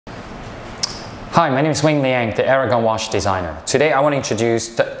Hi, my name is Wing Liang, the Aragon watch designer. Today I want to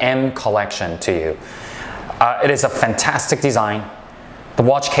introduce the M collection to you. It is a fantastic design. The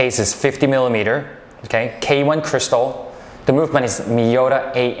watch case is 50mm, okay, K1 crystal. The movement is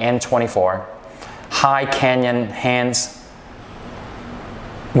Miyota AN24. High canyon hands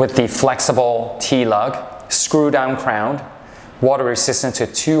with the flexible T-lug, screw down crown, water resistant to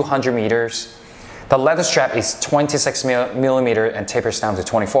 200 meters. The leather strap is 26mm and tapers down to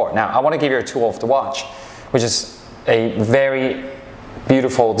 24. Now, I want to give you a tour of the watch, which is a very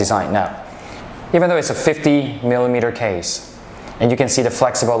beautiful design. Now, even though it's a 50mm case, and you can see the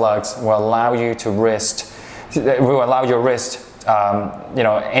flexible lugs will allow you to your wrist,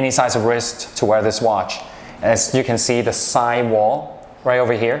 any size of wrist to wear this watch. As you can see, the side wall right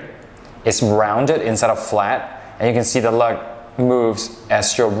over here is rounded instead of flat, and you can see the lug moves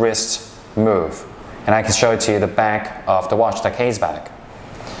as your wrist move. And I can show it to you the back of the watch, the case back.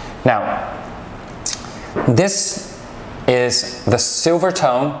 Now, this is the silver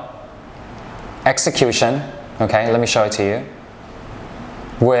tone execution. Okay, let me show it to you.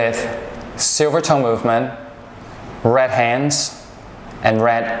 With silver tone movement, red hands, and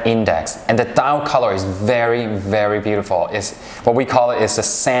red index. And the dial color is very, very beautiful. It's what we call it is the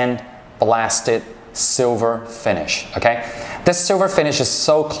sand blasted silver finish. Okay, this silver finish is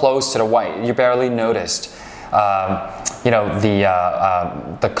so close to the white you barely noticed. The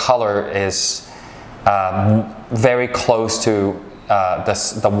color is very close to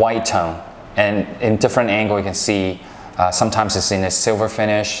the white tone, and in different angle you can see sometimes it's in a silver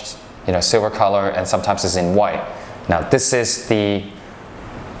finish, silver color, and sometimes it's in white. Now this is the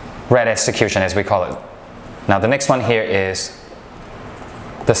red execution, as we call it. Now the next one here is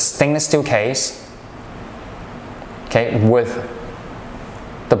the stainless steel case, okay, with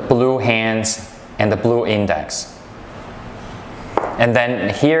the blue hands and the blue index. And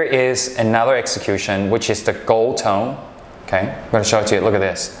then here is another execution, which is the gold tone. Okay, I'm going to show it to you. Look at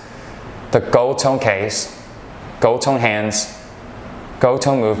this. The gold tone case, gold tone hands, gold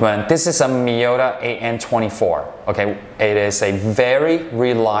tone movement. This is a Miyota AN24. Okay, it is a very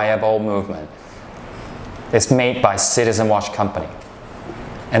reliable movement. It's made by Citizen Watch Company.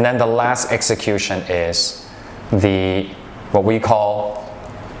 And then the last execution is what we call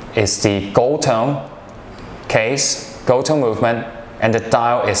is the gold tone case, gold tone movement, and the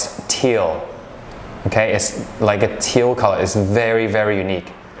dial is teal. Okay, it's like a teal color. It's very, very unique.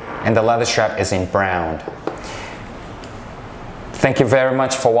 And the leather strap is in brown. Thank you very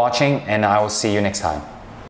much for watching, and I will see you next time.